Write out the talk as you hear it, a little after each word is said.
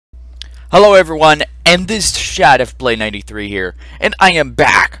Hello everyone, and this is ShadowDeathBlade93 here, and I am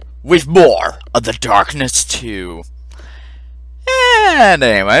back with more of the Darkness 2. And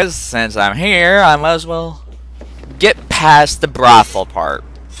anyways, since I'm here, I might as well get past the brothel part.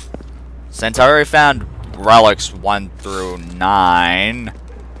 Since I already found relics 1 through 9.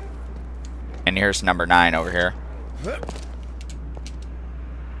 And here's number 9 over here.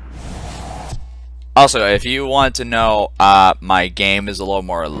 Also, if you want to know, my game is a little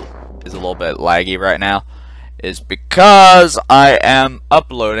bit laggy right now, is because I am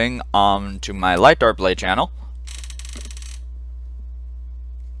uploading to my ShadowDeathBlade channel.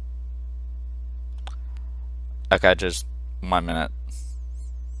 Okay, just 1 minute.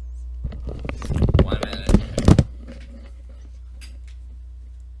 1 minute.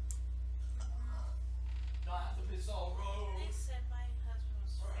 They said my husband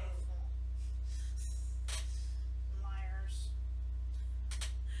was faithful. Liars.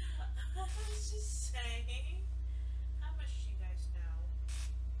 I was just saying. How much do you guys know?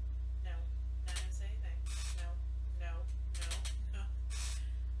 No. Not gonna say anything. No.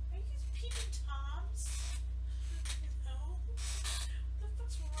 Are you guys peeping toms? No? What the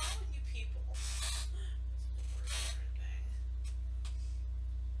fuck's wrong with you people? That's the worst thing.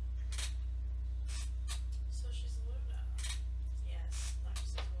 So she's Luna. Yes,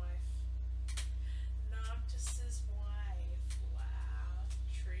 Noctis's wife. Noctis's wife. Wow.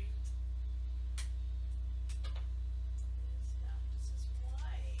 Treat. Is Noctis's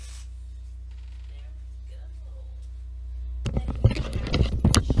wife. There we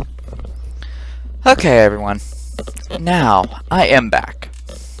go. Okay, everyone. Now, I am back.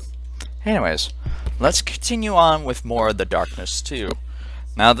 Anyways, let's continue on with more of the Darkness 2.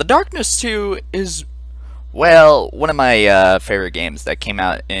 Now, the Darkness 2 is, well, one of my favorite games that came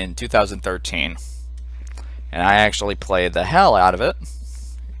out in 2013. And I actually played the hell out of it.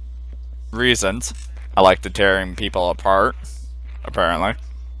 Reasons. I like to tearing people apart, apparently.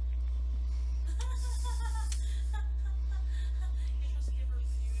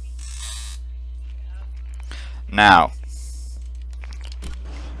 Now,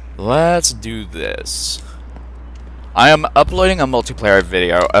 let's do this. I am uploading a multiplayer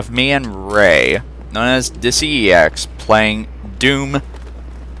video of me and Ray, known as DCEX, playing Doom.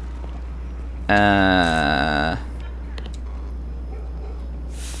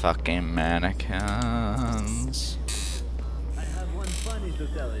 Fucking mannequins. I have one funny to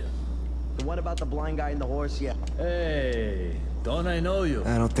tell you. The one about the blind guy and the horse, yeah. Hey, don't I know you?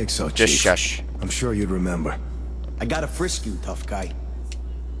 I don't think so, Chief. Just shush. I'm sure you'd remember. I gotta frisk you, tough guy.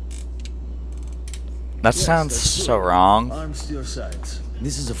 That sounds so wrong. Arms to your sides.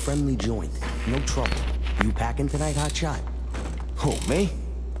 This is a friendly joint. No trouble. You packing tonight, hotshot? Oh, me?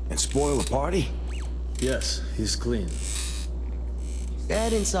 And spoil the party? Yes, he's clean.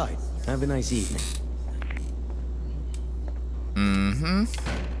 Head inside. Have a nice evening. Mm-hmm.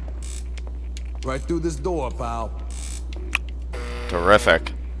 Right through this door, pal.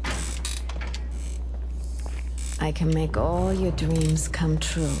 Terrific. I can make all your dreams come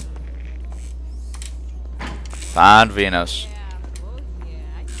true. Find Venus.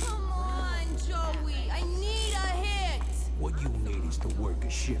 Come on, Joey. I need a hit. What you need is to work a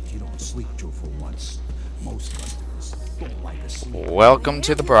shift you don't sleep through for once. Most customers don't like to sleep. Welcome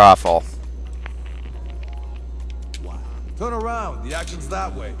to the brothel. Wow, Turn around. The action's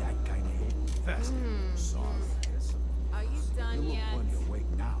that way. that kind of hit. Fast, soft. Are you done You yet? look funny awake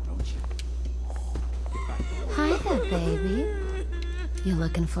now, don't you? Get back to Hi there, baby. You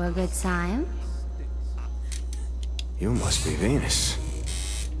looking for a good time? You must be Venus.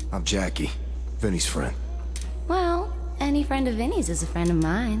 I'm Jackie, Vinny's friend. Well, any friend of Vinny's is a friend of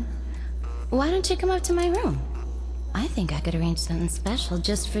mine. Why don't you come up to my room? I think I could arrange something special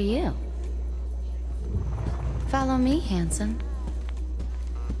just for you. Follow me, handsome.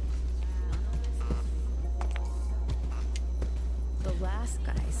 The last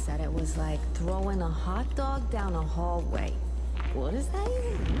guy said it was like throwing a hot dog down a hallway. What is that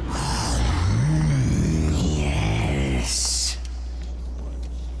even? Yes.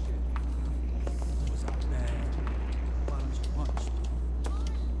 was out bad. Why don't you punch?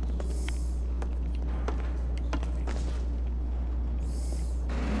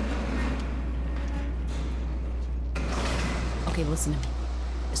 Okay, listen to me.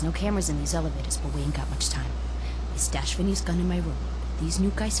 There's no cameras in these elevators, but we ain't got much time. I stashed Vinny's gun in my room. If these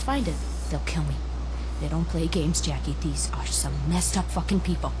new guys find it, they'll kill me. They don't play games, Jackie. These are some messed up fucking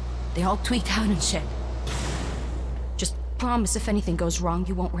people. They all tweaked out and shit. Just promise if anything goes wrong,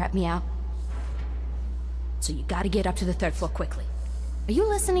 you won't rat me out. So you gotta get up to the 3rd floor quickly. Are you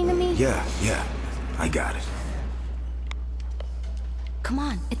listening to me? Yeah, I got it. Come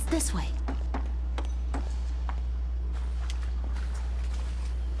on, it's this way.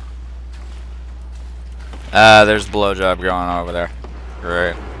 There's a blowjob going on over there.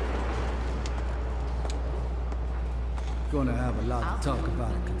 Great. Gonna have a lot to talk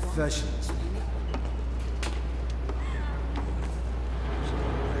about in confessions.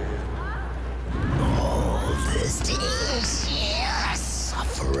 Oh, this is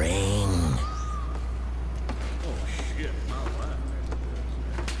suffering.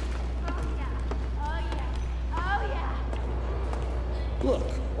 Look,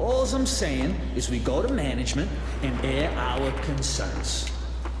 all I'm saying is we go to management and air our concerns.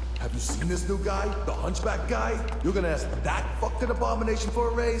 Have you seen this new guy? The hunchback guy? You're gonna ask that fucking abomination for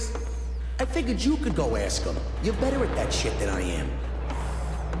a raise? I figured you could go ask him. You're better at that shit than I am.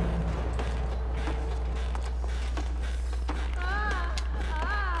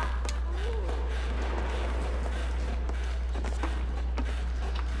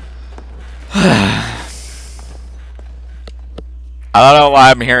 I don't know why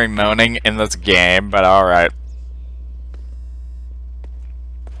I'm hearing moaning in this game, but alright.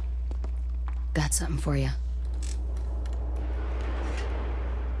 Got something for you.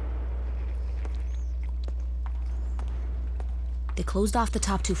 They closed off the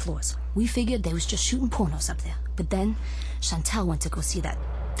top 2 floors. We figured they was just shooting pornos up there. But then, Chantel went to go see that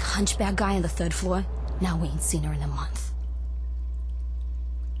hunchback guy on the 3rd floor. Now we ain't seen her in a month.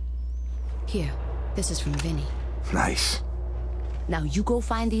 Here, this is from Vinny. Nice. Now you go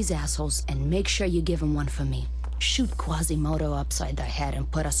find these assholes and make sure you give him one for me. Shoot Quasimodo upside the head and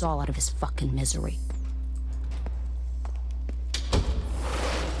put us all out of his fucking misery.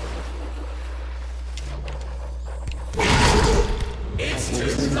 It's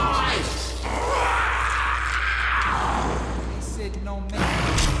tonight! He said no man.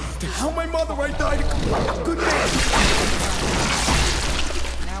 How my mother I died? Good man.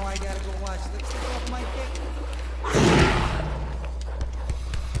 Now I gotta go watch lipstick off my dick.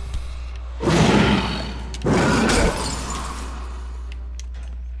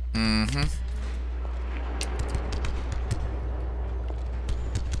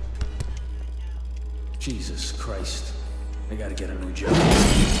 Jesus Christ. I gotta get a new job.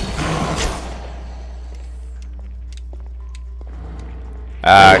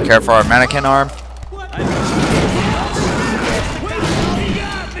 Care for a mannequin arm?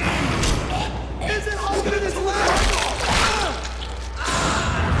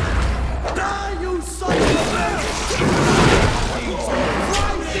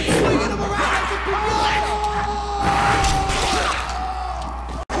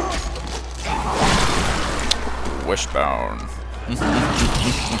 Wishbone.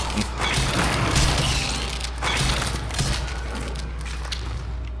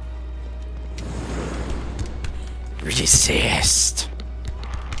 Resist.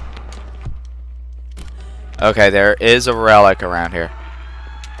 Okay, there is a relic around here.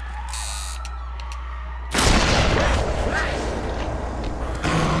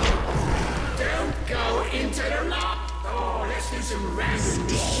 Don't go into the lock. Oh, let's do some random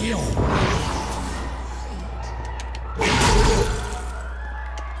shit.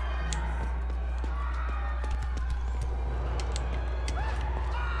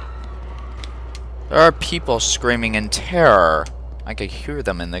 There are people screaming in terror. I could hear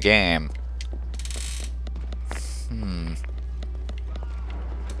them in the game.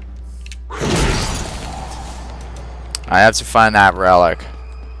 I have to find that relic.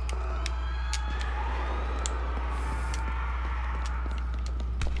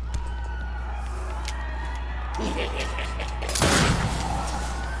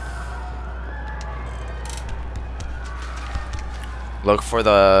 Look for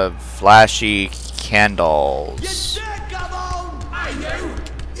the flashy candles. I know!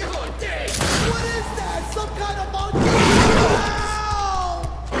 You're dead! What is that? Some kind of monkey?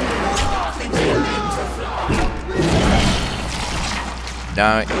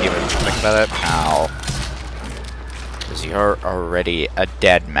 Don't even think about it. Ow. Because you're already a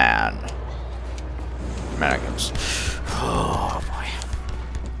dead man. Mannequins. Oh boy.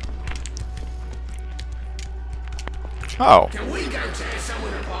 Oh. Can we go tear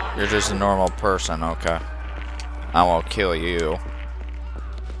someone apart? You're just a normal person, okay. I won't kill you.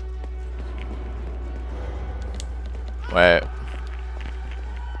 Wait.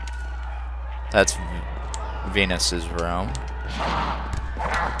 That's Venus's room.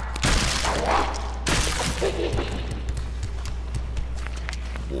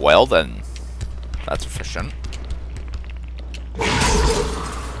 Well then. That's efficient.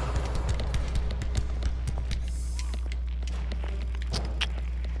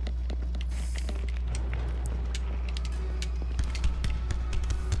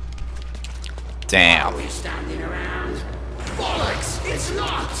 Damn. Are we standing around? Bollocks! It's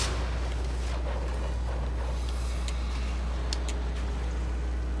not!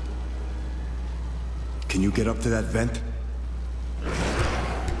 Can you get up to that vent?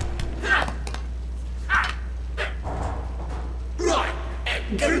 Right,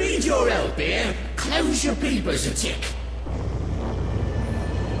 gonna need your help here. Close your peepers a tick.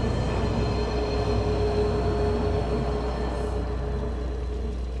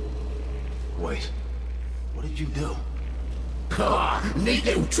 Wait, what did you do? Ah, neat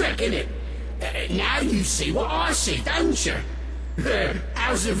little trick, innit? Now you see what I see, don't you?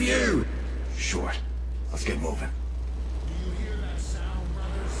 How's the view? Short. Let's get moving. Do you hear that sound,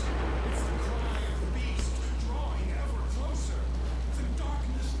 brothers? It's the cry of the beast, drawing ever closer. The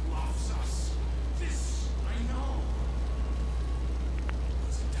darkness loves us. This I know.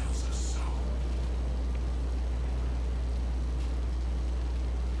 Because it tells us so.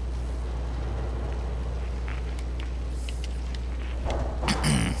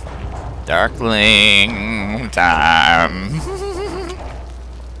 Darkling time.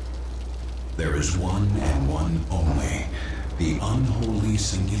 There is one and one only. The unholy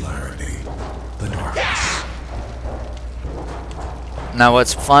singularity. The darkness. Now,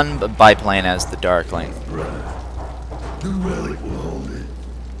 what's fun by playing as the Darkling? The relic will hold it.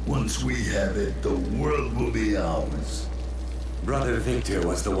 Once we have it, the world will be ours. Brother Victor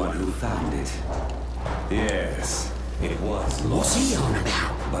was the one who found it. Yes, it was What's he on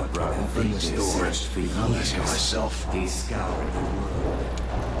about? But Brother Victor searched for years. I'll ask myself. He scoured the world.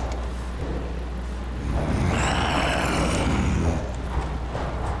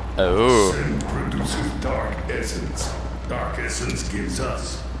 Oh. Sin produces dark essence. Dark essence gives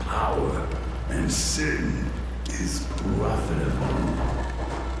us power. And sin is profitable.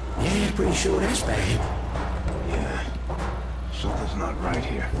 Yeah, pretty sure that's bad. Yeah. Something's not right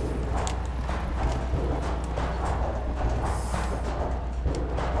here.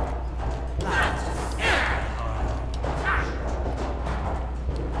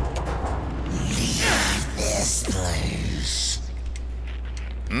 This place.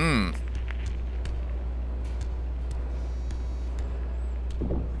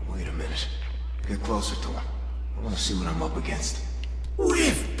 Wait a minute. Get closer to him. I want to see what I'm up against.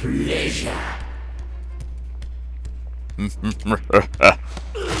 With pleasure.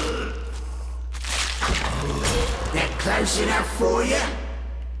 That close enough for you?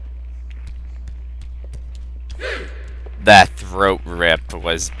 That throat rip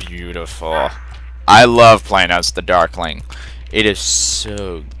was beautiful. I love playing as the Darkling. It is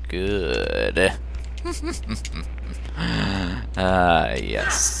so good. Yes.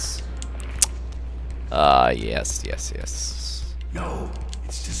 Yes. No,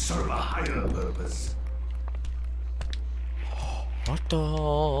 it's to serve a higher purpose.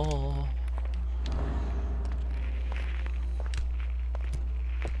 Otto.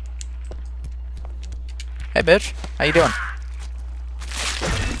 Hey, bitch. How you doing?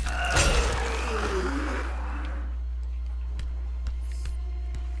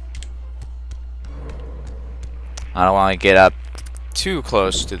 I don't want to get up too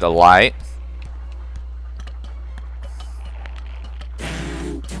close to the light.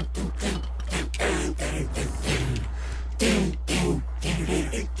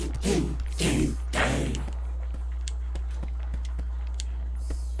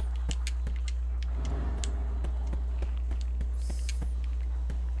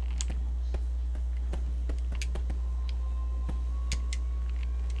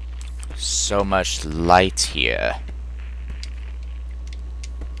 So much light here.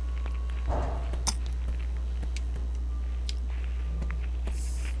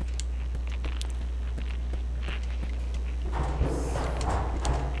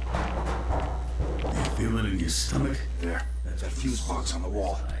 You feel it in your stomach? There. That's that fuse box on the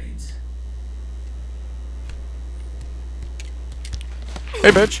wall.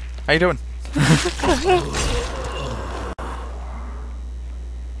 Hey, bitch. How you doing?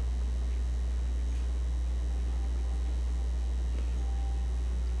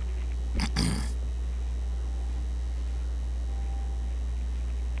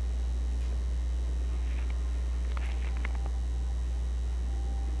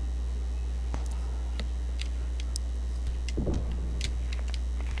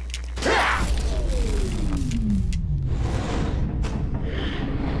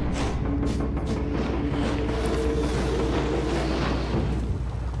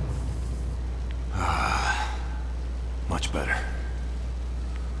 Much better.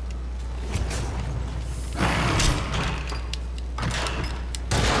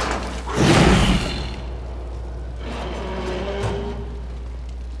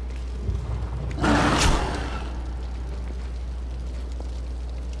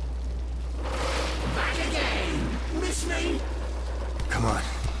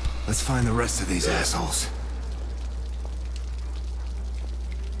 find the rest of these assholes.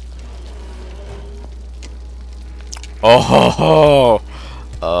 Oh ho ho!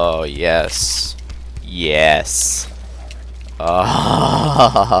 Oh yes. Yes.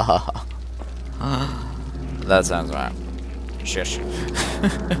 Oh. That sounds right. Shush.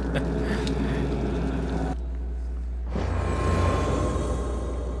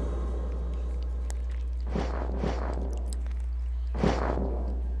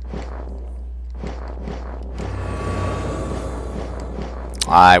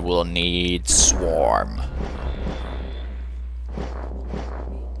 I will need swarm.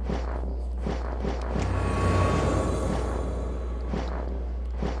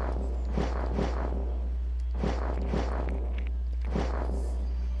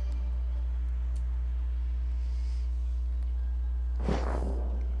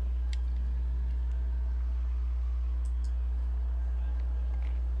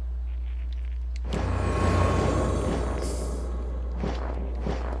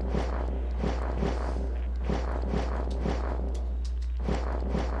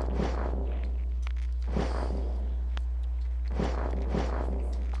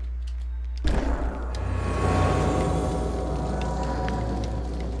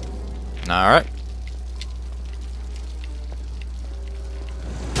 Alright.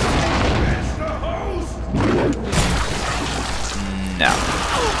 No.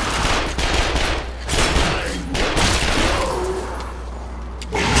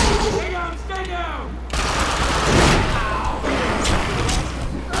 Stay down!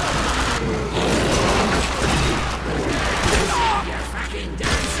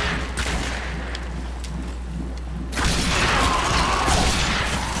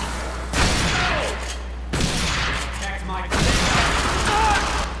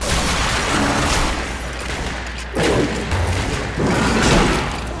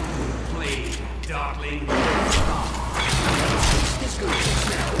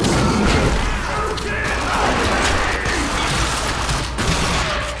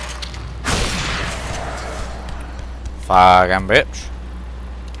 Fucking bitch.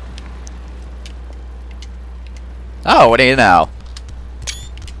 Oh, what do you know?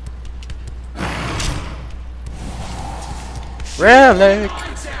 Relic.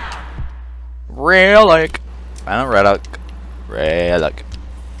 Relic. Final relic. Relic.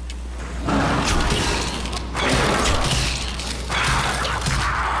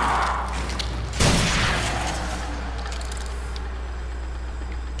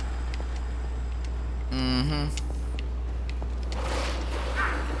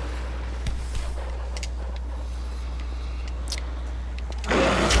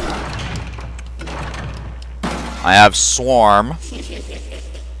 I have swarm.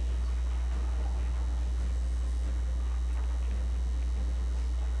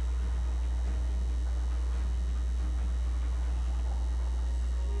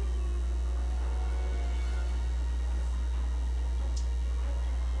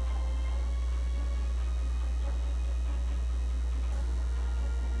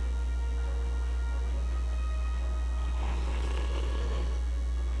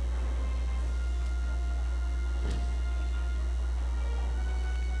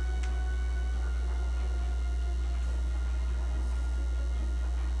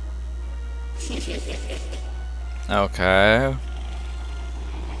 Okay.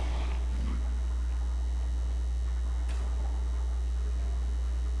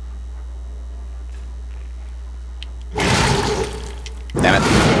 Damn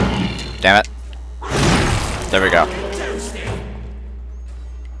it. Damn it. There we go.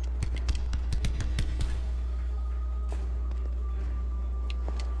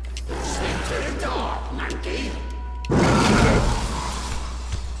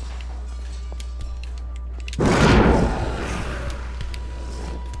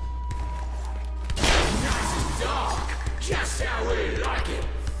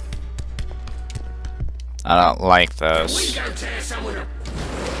 I don't like this.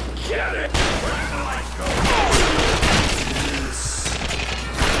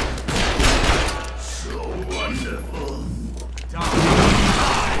 So wonderful.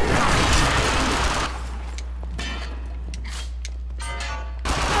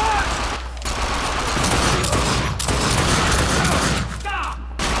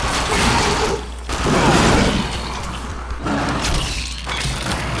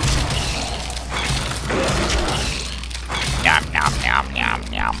 Yum, yum, yum, yum,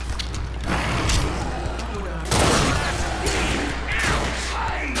 yum.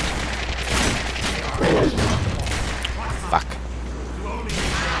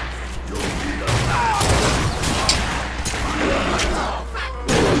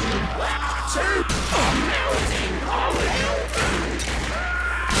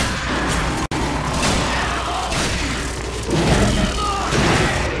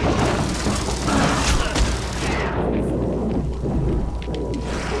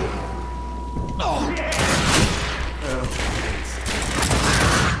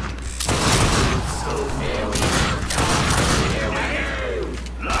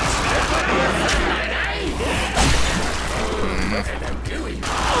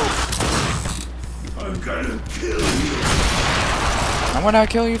 I want to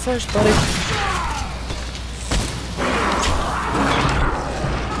kill you first, buddy.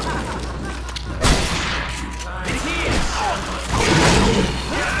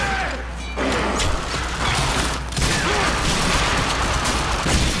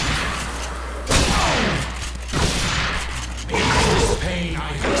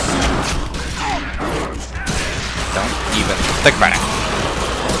 Don't even think about it.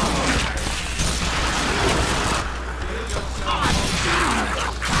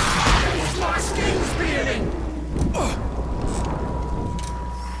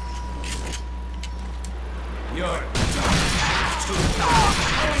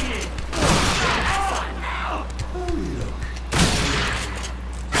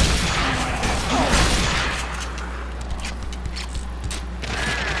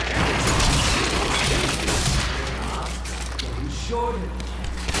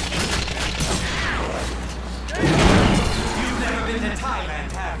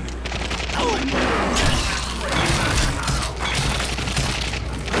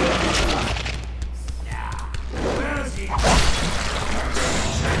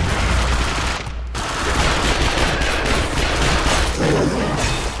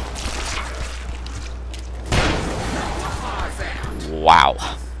 Wow.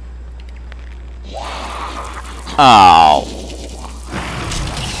 Oh.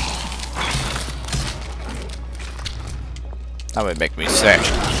 That would make me sick.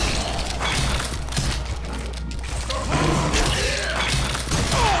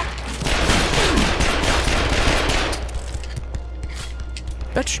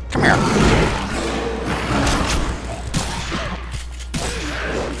 Bitch, come here.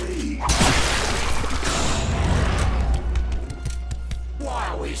 Why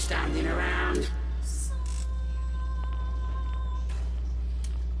are we standing around?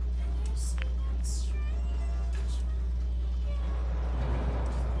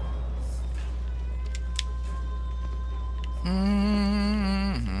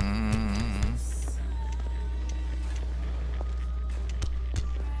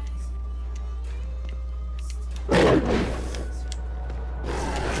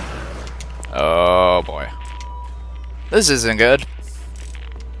 Oh boy. This isn't good.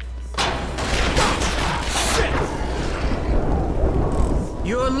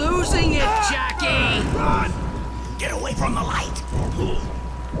 You're losing it, Jackie! Run! Get away from the light!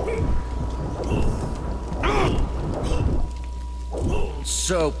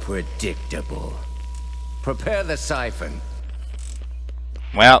 So predictable. Prepare the siphon.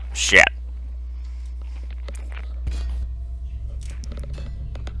 Well, shit.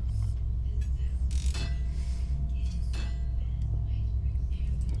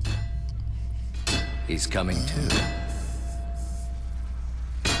 He's coming too.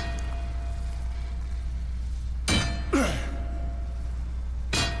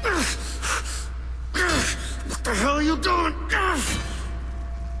 What the hell are you doing?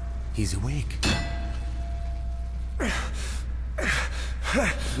 He's awake.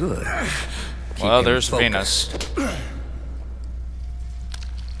 Good. Well, there's Venus.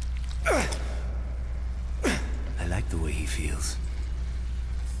 I like the way he feels.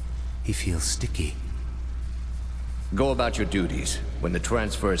 He feels sticky. Go about your duties. When the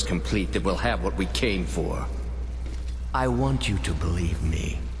transfer is complete, then we'll have what we came for. I want you to believe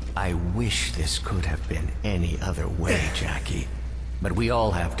me. I wish this could have been any other way, Jackie. But we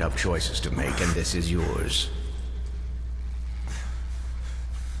all have tough choices to make, and this is yours.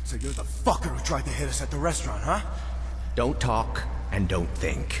 So you're the fucker who tried to hit us at the restaurant, huh? Don't talk and don't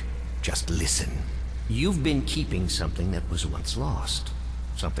think. Just listen. You've been keeping something that was once lost.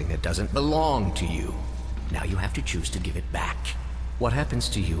 Something that doesn't belong to you. Now you have to choose to give it back. What happens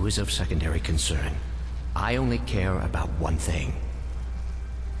to you is of secondary concern. I only care about one thing.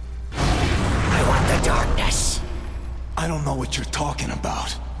 I want the darkness! I don't know what you're talking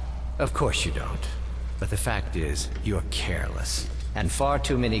about. Of course you don't. But the fact is, you're careless. And far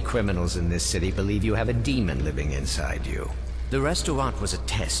too many criminals in this city believe you have a demon living inside you. The restaurant was a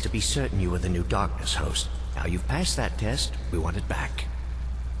test to be certain you were the new darkness host. Now you've passed that test, we want it back.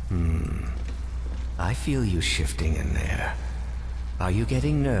 I feel you shifting in there. Are you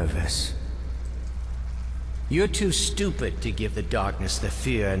getting nervous? You're too stupid to give the darkness the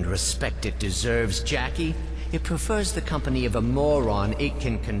fear and respect it deserves, Jackie. It prefers the company of a moron it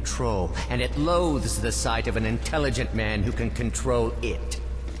can control, and it loathes the sight of an intelligent man who can control it.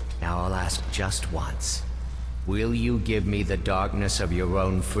 Now I'll ask just once. Will you give me the darkness of your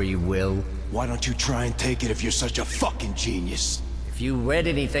own free will? Why don't you try and take it if you're such a fucking genius? If you read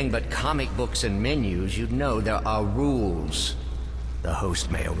anything but comic books and menus, you'd know there are rules. The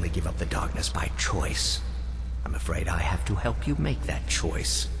host may only give up the darkness by choice. I'm afraid afraid I have to help you make that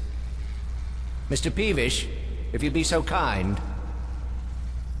choice. Mr. Peevish, if you'd be so kind.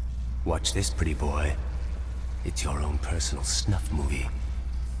 Watch this, pretty boy. It's your own personal snuff movie.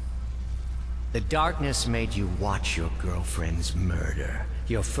 The darkness made you watch your girlfriend's murder.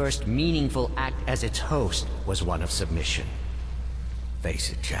 Your first meaningful act as its host was one of submission.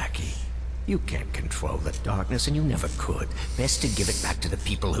 Face it, Jackie. You can't control the darkness, and you never could. Best to give it back to the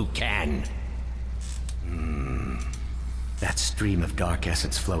people who can. That stream of dark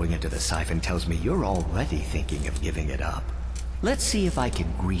essence flowing into the siphon tells me you're already thinking of giving it up. Let's see if I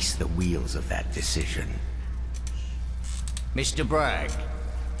can grease the wheels of that decision. Mr. Bragg.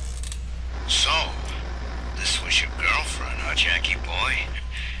 So, this was your girlfriend, huh, Jackie boy?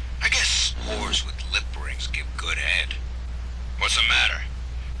 I guess whores with lip rings give good head. What's the matter?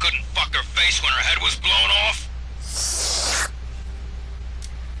 Couldn't fuck her face when her head was blown off?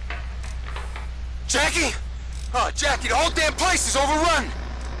 Jackie? Oh, Jackie, the whole damn place is overrun!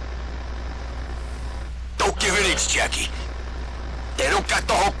 Don't give an inch, Jackie. They don't got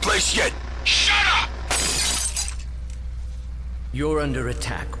the whole place yet. Shut up! You're under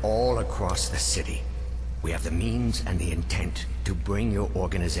attack all across the city. We have the means and the intent to bring your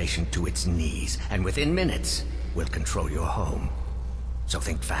organization to its knees, and within minutes, we'll control your home. So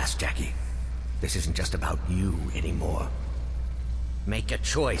think fast, Jackie. This isn't just about you anymore. Make a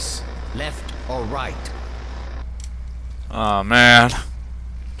choice, left or right. Oh, man.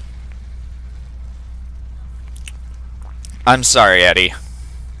 I'm sorry, Eddie.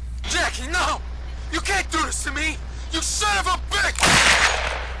 Jackie, no! You can't do this to me! You son of a bitch!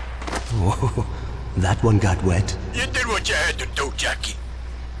 Whoa, that one got wet. You did what you had to do, Jackie.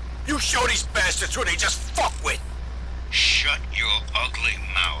 You show these bastards who they just fuck with. Shut your ugly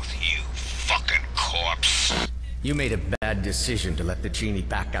mouth, you fucking corpse. You made a bad decision to let the genie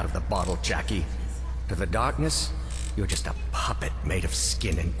back out of the bottle, Jackie. To the darkness, you're just a puppet made of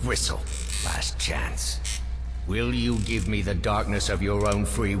skin and gristle. Last chance. Will you give me the darkness of your own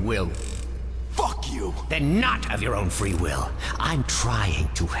free will? Fuck you! Then not of your own free will. I'm trying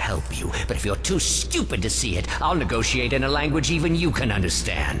to help you, but if you're too stupid to see it, I'll negotiate in a language even you can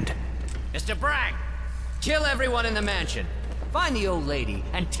understand. Mr. Bragg, kill everyone in the mansion. Find the old lady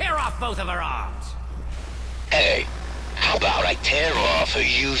and tear off both of her arms. Hey, how about I tear off her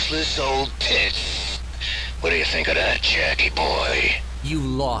useless old tits? What do you think of that, Jackie boy? You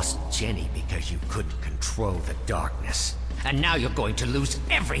lost Jenny because you couldn't control the darkness. And now you're going to lose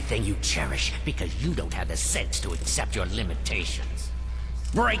everything you cherish because you don't have the sense to accept your limitations.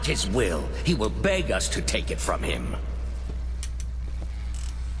 Break his will. He will beg us to take it from him.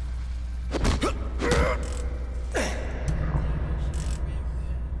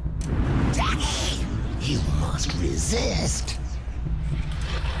 Jackie, you must resist.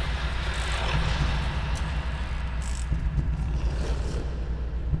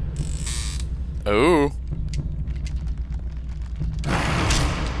 Oh.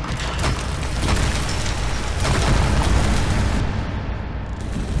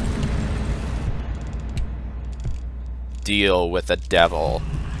 Deal with the devil.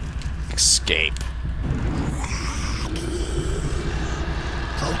 Escape.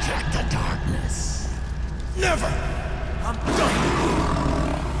 Project the darkness. Never! I'm done!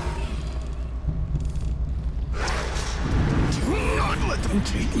 Do not let them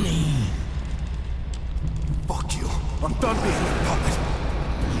take me. Fuck you. I'm done being a puppet.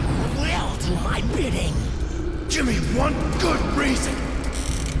 You will do my bidding. Give me one good reason.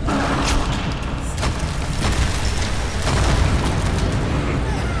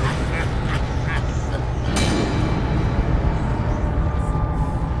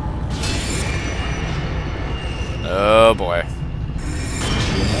 Oh boy.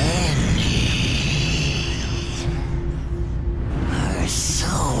 Her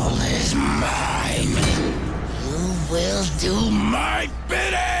soul is mine. You will do my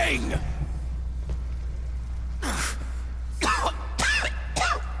bidding.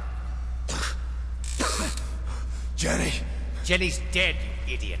 Jenny. Jenny's dead,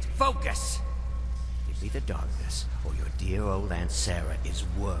 you idiot. Focus! Give me the darkness, or your dear old Aunt Sarah is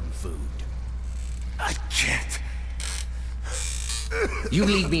worm food. I can't. You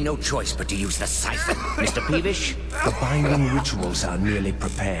leave me no choice but to use the siphon, Mr. Peevish. The binding rituals are nearly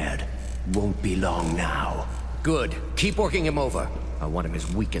prepared. Won't be long now. Good. Keep working him over. I want him as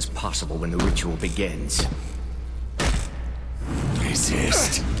weak as possible when the ritual begins.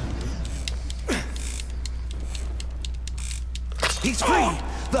 Resist. He's free!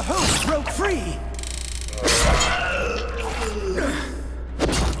 The host broke free!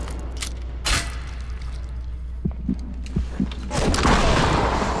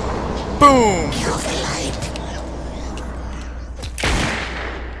 Boom! Kill the light.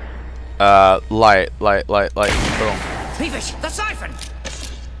 Light, boom. Peevish, the siphon!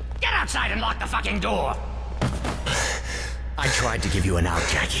 Get outside and lock the fucking door! I tried to give you an out,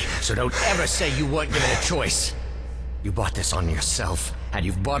 Jackie, so don't ever say you weren't given a choice. You brought this on yourself, and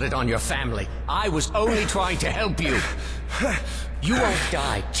you've brought it on your family. I was only trying to help you. You won't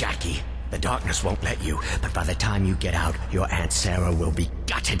die, Jackie. The darkness won't let you, but by the time you get out, your Aunt Sarah will be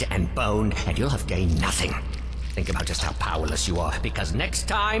gutted and boned, and you'll have gained nothing. Think about just how powerless you are, because next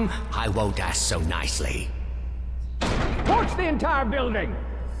time, I won't ask so nicely. Torch the entire building!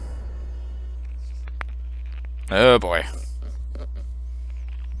 Oh boy.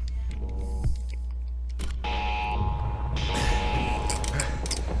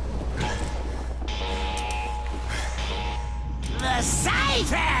 The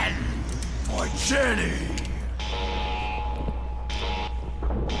siphon! For Jenny!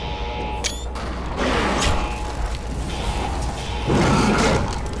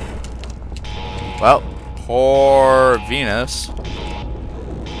 Well, poor Venus.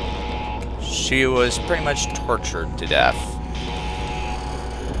 She was pretty much tortured to death.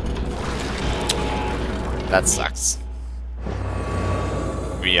 That sucks.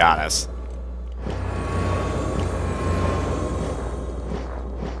 To be honest.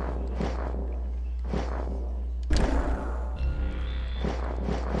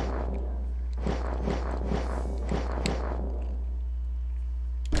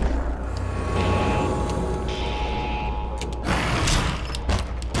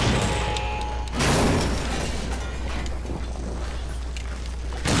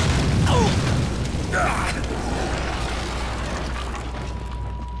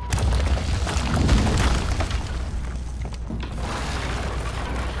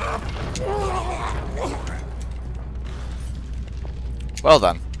 Well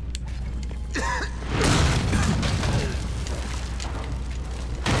done.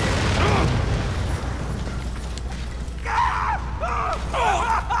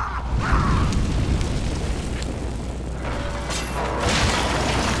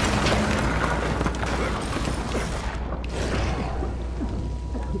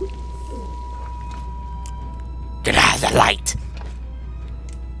 Get out of the light!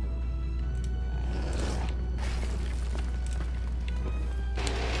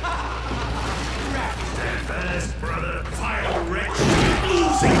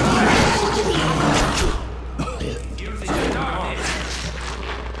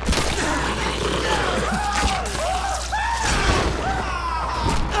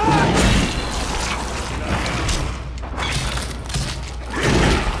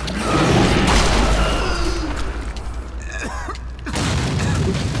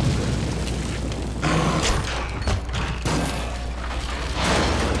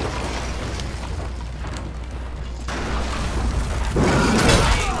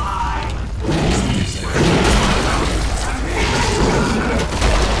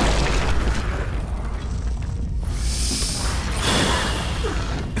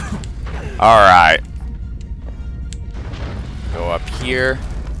 Alright. Go up here.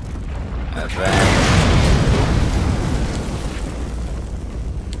 And then...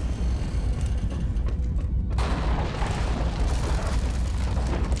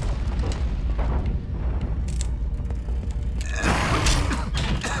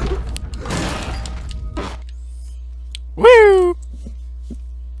 Woo!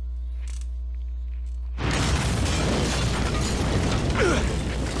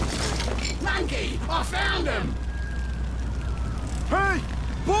 Monkey! I found him! Hey!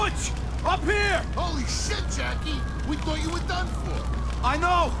 Butch! Up here! Holy shit, Jackie! We thought you were done for. I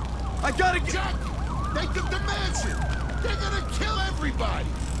know! I gotta get... Jackie! They took the mansion! They're gonna kill everybody!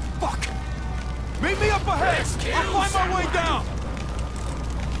 Fuck! Meet me up ahead! I'll find my way down!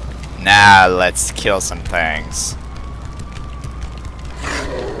 Now let's kill some things.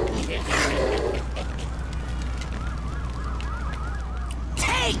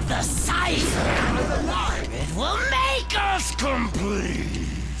 Take the cipher out of the line. It will make us complete.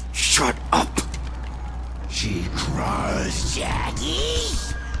 Shut up! She cries. Jackie?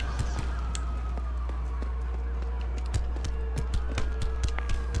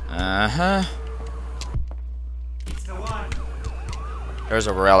 Uh-huh. There's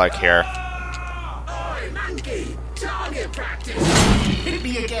a relic here. Oi, monkey! Target practice! Hit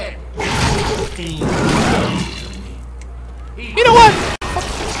me again! You know what?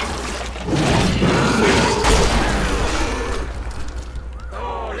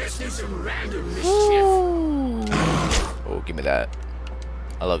 Oh, let's do some random mischief. Oh, give me that.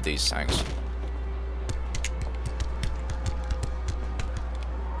 I love these things.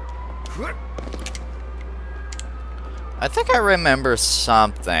 I think I remember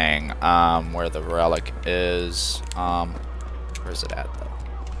something, where the relic is. Where is it at, though?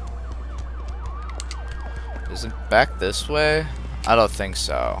 Is it back this way? I don't think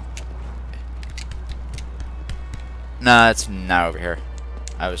so. Nah, it's not over here.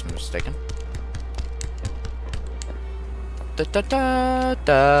 I was mistaken. Da da da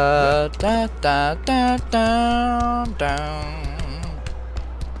da da da da da da.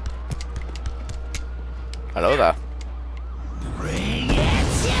 Hello there. Bring it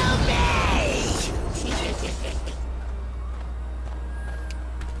to me!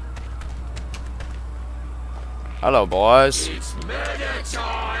 Hello, boys. It's murder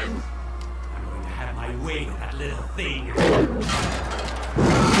time! I'm going to have my way with that little thing.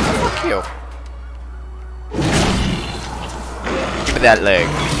 Fuck you. Give me that leg.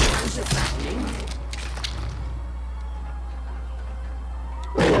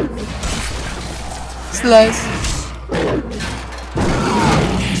 Slice.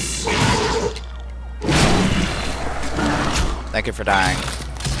 Thank you for dying.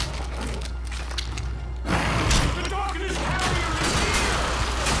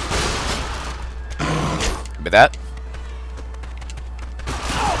 Give me that.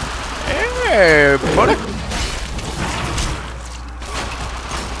 Hey, buddy.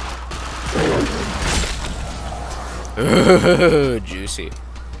 Ooh, juicy.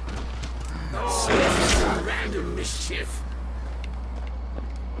 Random mischief.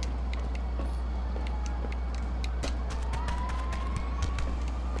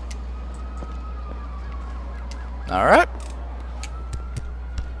 All right.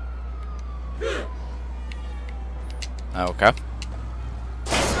 Okay.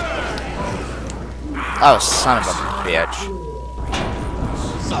 Oh, son of a bitch.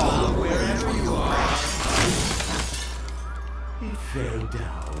 Wherever you are. It fell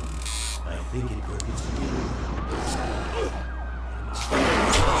down. I think it broke its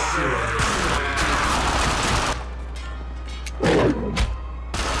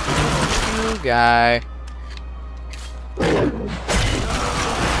You guy.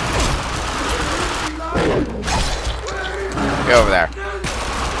 Get over there.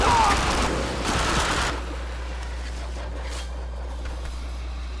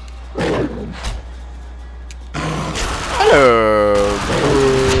 Hello,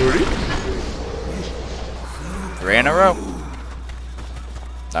 buddy. 3 in a row.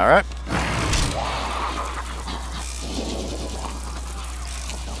 Alright.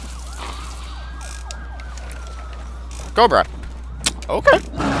 Cobra. Okay.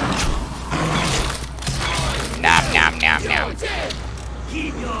 Nom nom nom nom.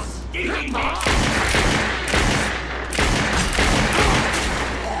 Keep your stinking mouth.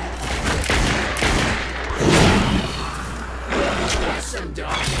 That's some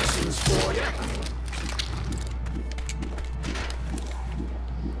dark essence for you.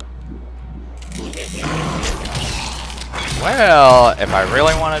 Well, if I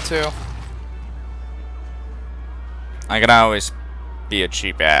really wanted to, I can always be a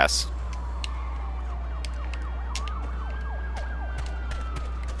cheap ass.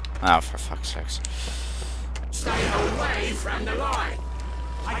 Oh, for fuck's sakes. Stay away from the light.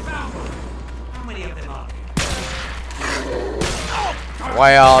 I found one. How many of them are there?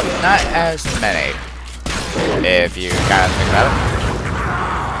 Well, not as many. If you kind of think about it.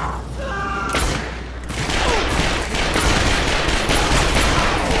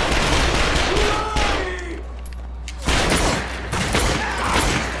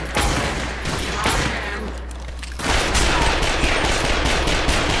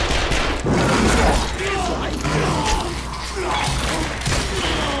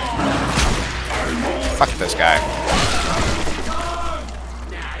 Fuck this guy.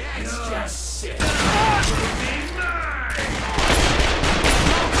 It's just sick.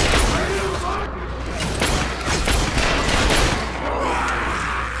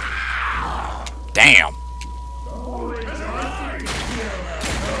 Damn.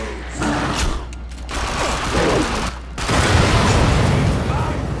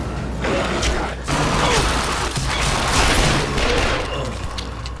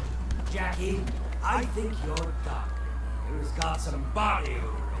 Jackie, I think your doctor here has got some body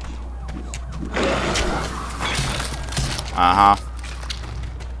original. Uh-huh.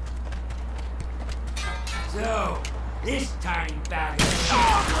 So, this tiny bag of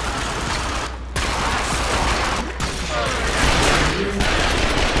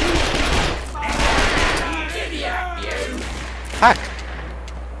Fuck.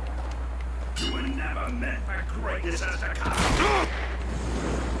 You were never meant for greatness as a cop.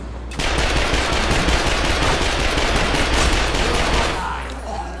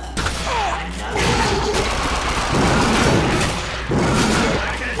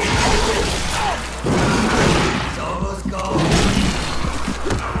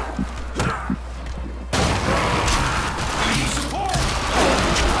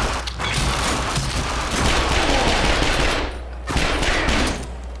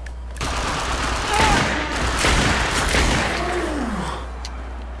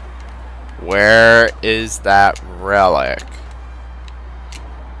 Where is that relic?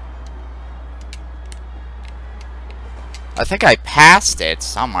 I think I passed it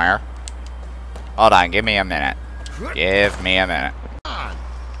somewhere. Hold on, give me a minute. Give me a minute.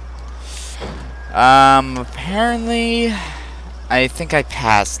 Apparently, I think I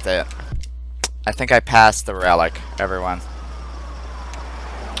passed it. I think I passed the relic, everyone.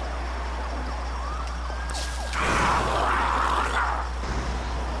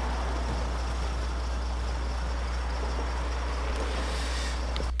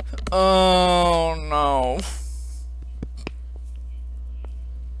 Oh no.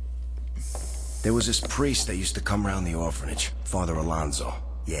 There was this priest that used to come around the orphanage, Father Alonso.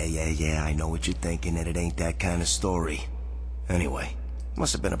 Yeah, I know what you're thinking, that it ain't that kind of story. Anyway,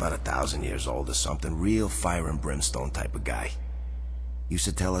 must have been about 1,000 years old or something, real fire and brimstone type of guy. Used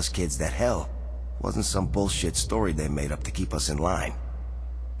to tell us kids that hell wasn't some bullshit story they made up to keep us in line.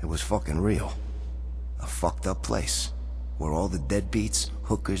 It was fucking real. A fucked up place, where all the deadbeats,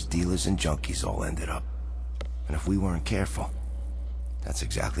 hookers, dealers, and junkies all ended up. And if we weren't careful, that's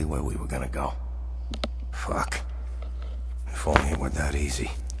exactly where we were gonna go. Fuck. If only it were that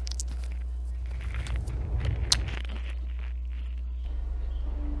easy.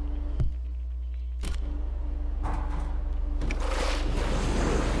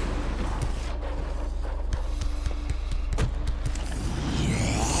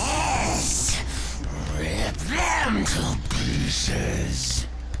 Yes! Rip them to pieces!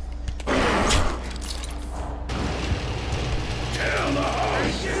 Tell the house!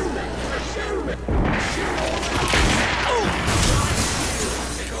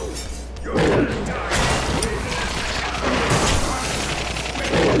 You're gonna die!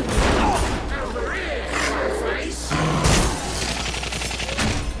 Over here, face!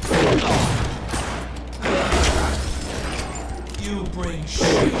 You bring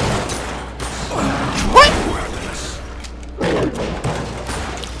shit. What?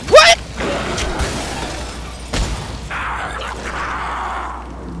 What?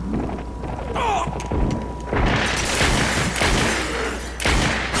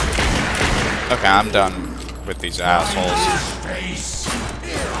 Okay, I'm done with these assholes.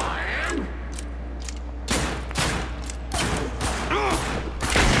 Here I am!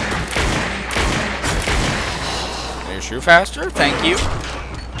 Can you shoot faster? Thank you.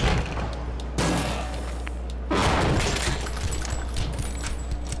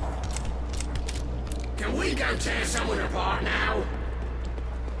 Can we go tear someone apart now?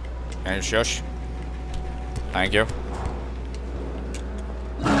 Can you shush? Thank you.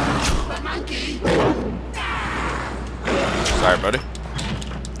 But monkey! Sorry, buddy.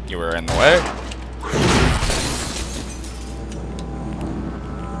 You were in the way.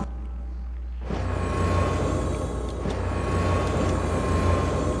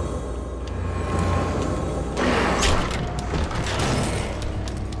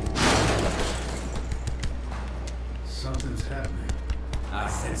 Something's happening. I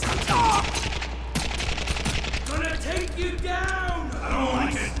said something. Gonna take you down! I don't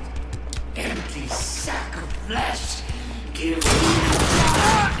like it. Empty sack of flesh! Give me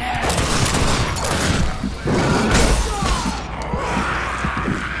darkness!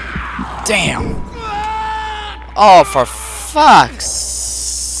 Damn. Oh, for fuck's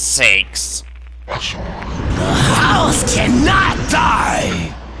sakes. The house cannot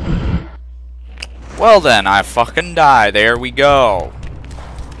die! Well then, I fucking die. There we go.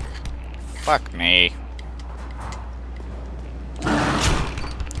 Fuck me.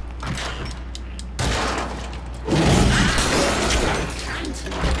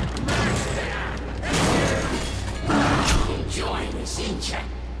 Enjoying this, ain't ya?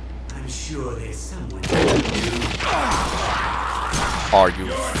 I'm sure there's someone. Are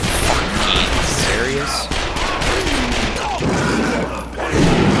you fucking serious?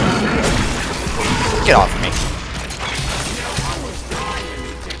 Get off of me.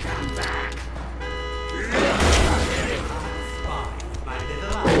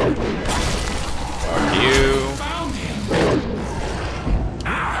 Fuck you.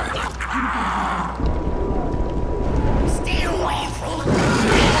 Stay away from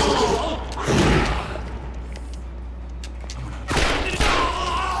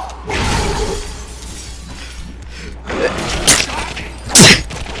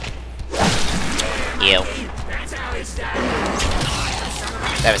You. That's how it's done.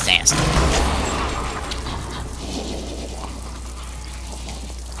 That was nasty.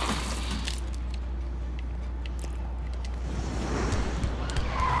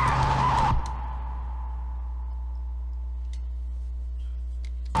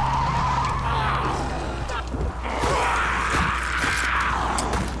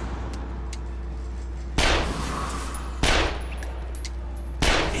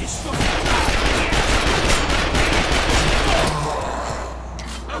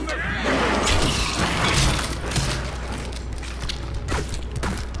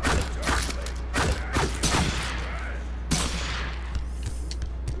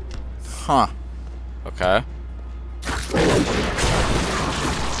 Huh. Okay.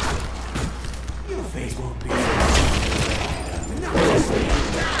 Your face won't be.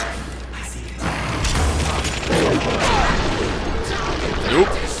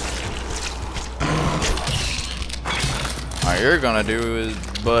 Nope. All you're gonna do is,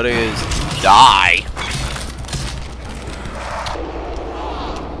 buddy, is die.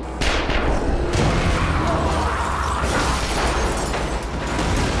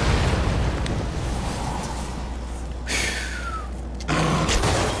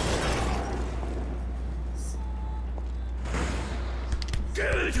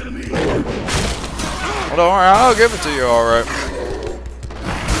 Get it to me. Well, don't worry, I'll give it to you, alright.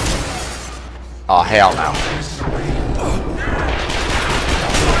 Oh, hell no.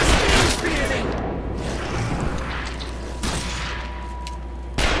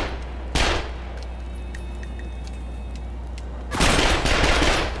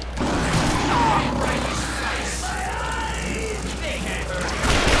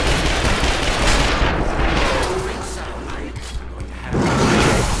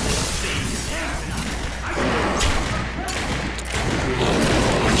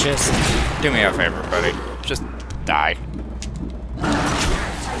 Just do me a favor, buddy. Just die.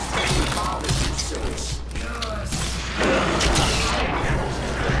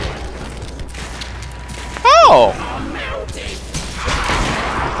 Oh!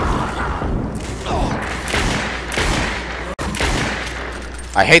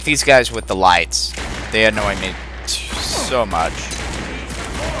 I hate these guys with the lights. They annoy me so much.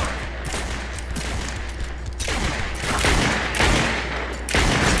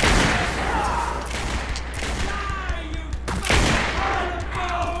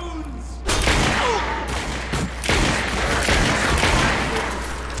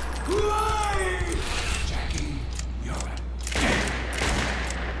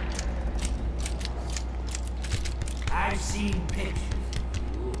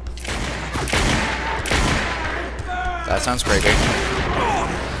 That sounds creepy.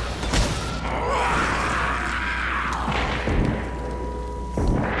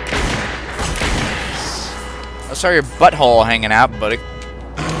 I saw your butthole hanging out, buddy.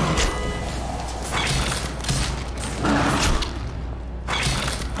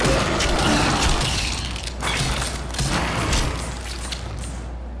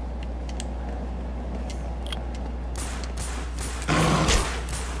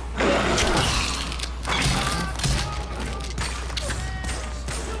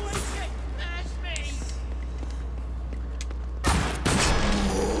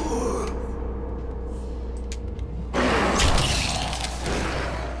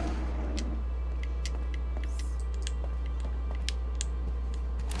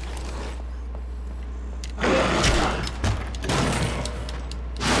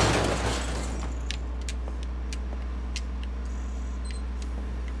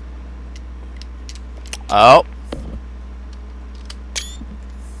 Oh.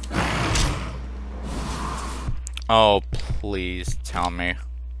 Oh, please tell me.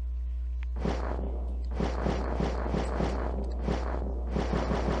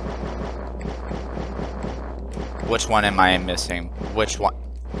 Which one am I missing? Which one?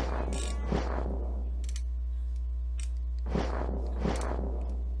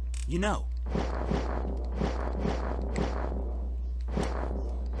 You know.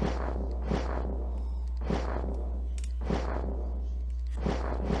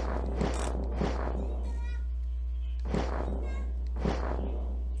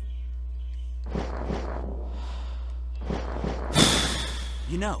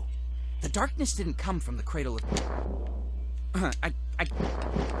 You know, the darkness didn't come from the cradle of...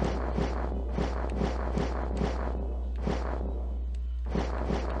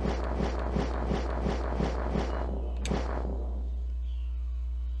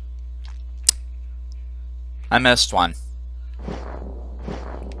 I missed one.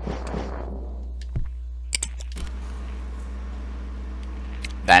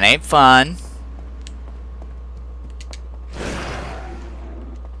 That ain't fun.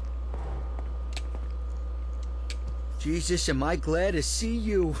 Jesus, am I glad to see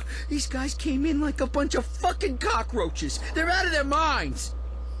you. These guys came in like a bunch of fucking cockroaches. They're out of their minds.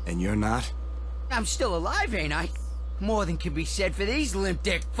 And you're not? I'm still alive, ain't I? More than can be said for these limp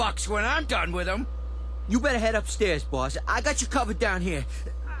dick fucks when I'm done with them. You better head upstairs, boss. I got you covered down here.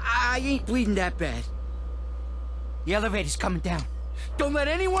 I ain't bleeding that bad. The elevator's coming down. Don't let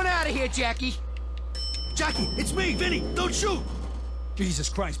anyone out of here, Jackie. Jackie, it's me, Vinny. Don't shoot. Jesus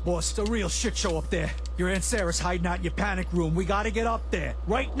Christ, boss. It's a real shit show up there. Your Aunt Sarah's hiding out in your panic room. We gotta get up there.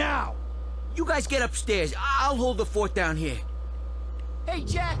 Right now. You guys get upstairs. I'll hold the fort down here. Hey,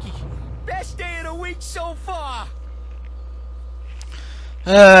 Jackie. Best day of the week so far.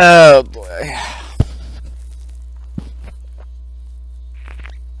 Oh boy.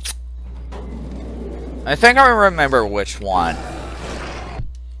 I think I remember which one.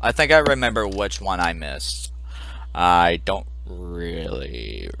 I think I remember which one I missed. I don't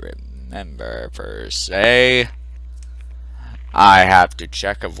really remember per se. I have to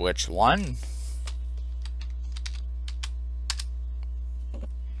check of which one.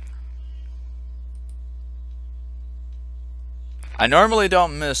 I normally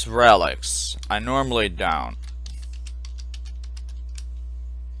don't miss relics. I normally don't.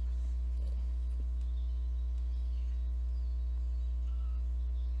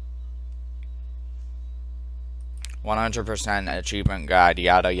 %, achievement guide,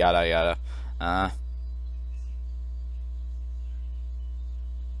 yada yada yada.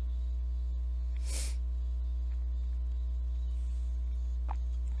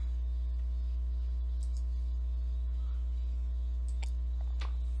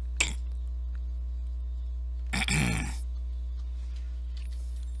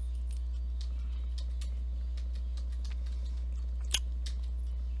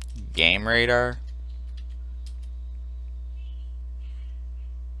 Game radar.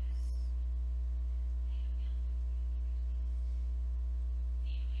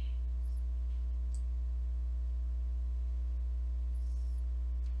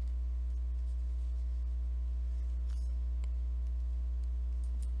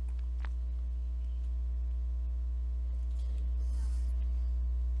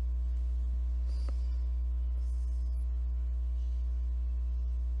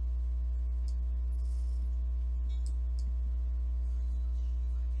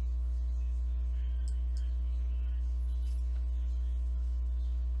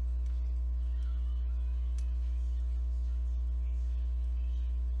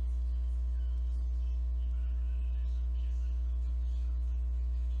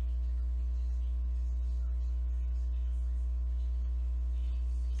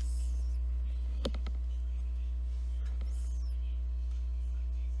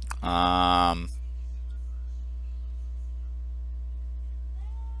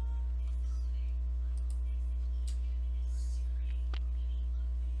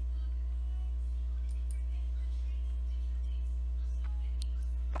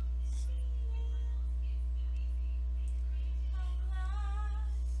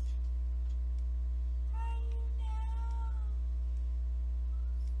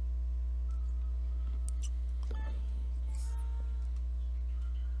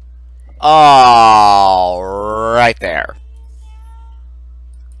 Oh, right there.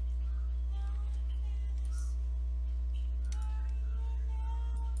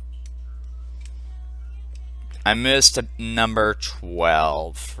 I missed number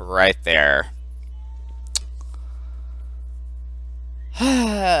 12 right there.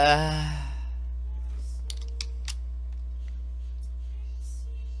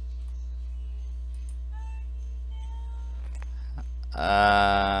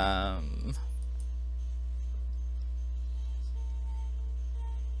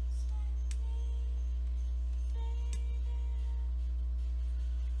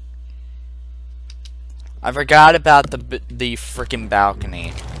 I forgot about the freaking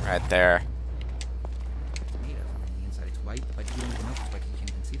balcony right there. Inside it's white, but you don't even know it's white. You can't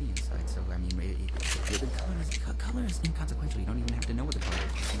even see the inside. So I mean, the color is inconsequential. You don't even have to know what the color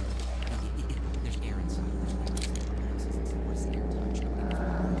is. There's air inside. Where's the air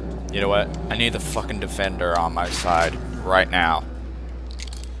touch? You know what? I need the fucking defender on my side right now.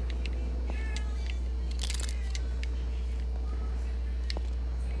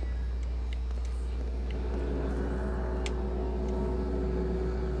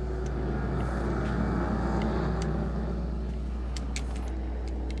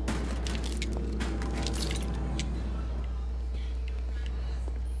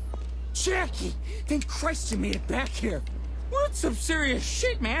 Jackie! Thank Christ you made it back here! Well, that's some serious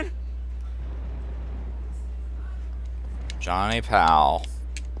shit, man! Johnny Powell.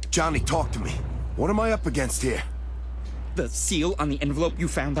 Johnny, talk to me. What am I up against here? The seal on the envelope you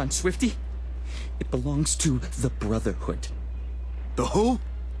found on Swifty? It belongs to the Brotherhood. The who?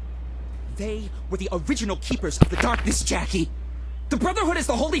 They were the original keepers of the darkness, Jackie! The Brotherhood is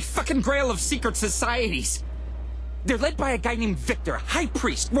the holy fucking grail of secret societies! They're led by a guy named Victor, High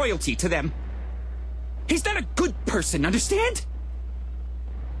Priest, royalty to them. He's not a good person, understand?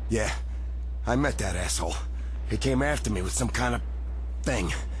 Yeah, I met that asshole. He came after me with some kind of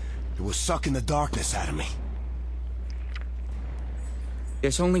thing. It was sucking the darkness out of me.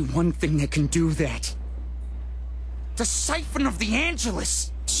 There's only one thing that can do that. The siphon of the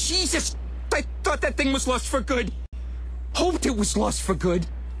Angelus! Jesus! I thought that thing was lost for good. Hoped it was lost for good.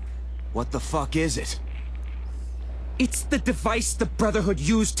 What the fuck is it? It's the device the Brotherhood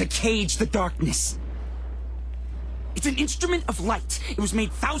used to cage the darkness. It's an instrument of light. It was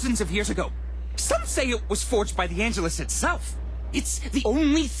made thousands of years ago. Some say it was forged by the Angelus itself. It's the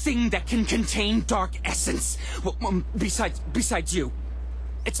only thing that can contain dark essence. Well, besides you.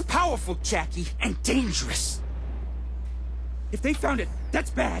 It's powerful, Jackie, and dangerous. If they found it, that's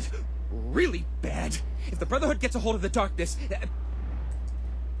bad. Really bad. If the Brotherhood gets a hold of the darkness...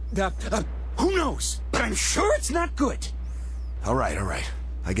 who knows? But I'm sure it's not good. Alright.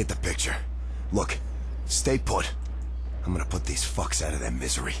 I get the picture. Look, stay put. I'm gonna put these fucks out of their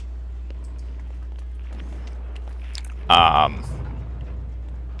misery. I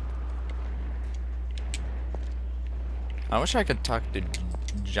wish I could talk to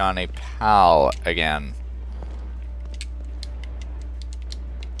Johnny Powell again.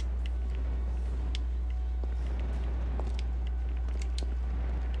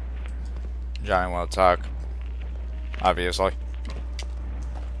 Johnny won't talk, obviously.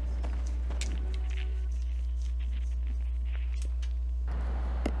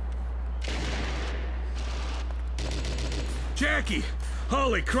 Jackie!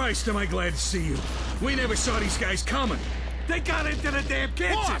 Holy Christ, am I glad to see you. We never saw these guys coming. They got into the damn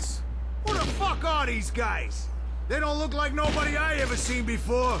kitchen! Boss! Who the fuck are these guys? They don't look like nobody I ever seen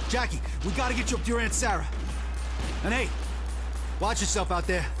before. Jackie, we gotta get you up to your Aunt Sarah. And hey, watch yourself out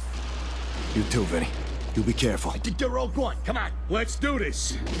there. You too, Vinny. You be careful. Get your old one. Come on. Let's do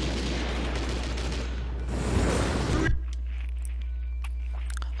this.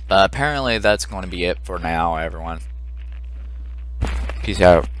 Apparently that's going to be it for now, everyone. Peace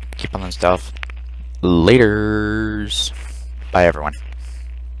out. Keep on the stuff. Laters. Bye, everyone.